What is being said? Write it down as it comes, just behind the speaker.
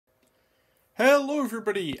Hello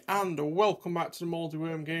everybody and welcome back to the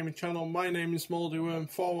MoldyWorm gaming channel. My name is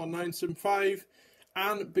MoldyWorm41975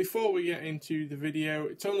 and before we get into the video,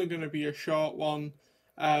 it's only going to be a short one,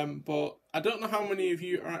 but I don't know how many of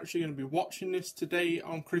you are actually going to be watching this today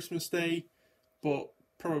on Christmas Day, but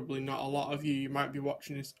probably not a lot of you. You might be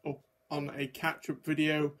watching this up on a catch-up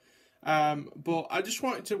video, but I just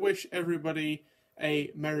wanted to wish everybody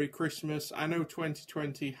a Merry Christmas. I know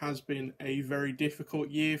 2020 has been a very difficult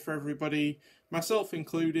year for everybody, myself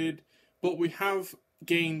included, but we have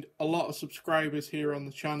gained a lot of subscribers here on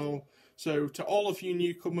the channel. So to all of you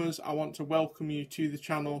newcomers, I want to welcome you to the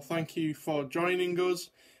channel. Thank you for joining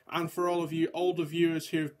us. And for all of you older viewers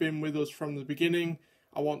who have been with us from the beginning,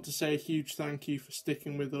 I want to say a huge thank you for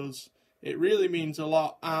sticking with us. It really means a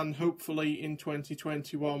lot, and hopefully in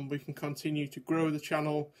 2021 we can continue to grow the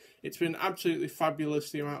channel. It's been absolutely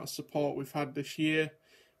fabulous the amount of support we've had this year.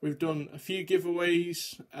 We've done a few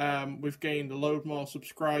giveaways, we've gained a load more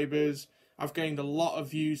subscribers, I've gained a lot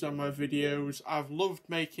of views on my videos. I've loved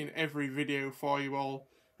making every video for you all,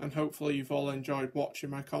 and hopefully you've all enjoyed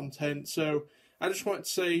watching my content. So I just want to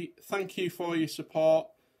say thank you for your support.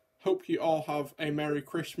 Hope you all have a Merry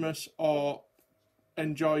Christmas, or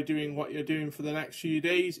enjoy doing what you're doing for the next few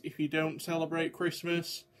days if you don't celebrate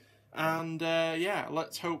Christmas. And yeah,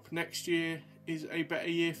 let's hope next year is a better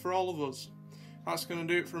year for all of us. That's going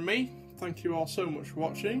to do it from me. Thank you all so much for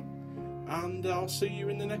watching, and I'll see you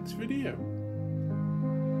in the next video.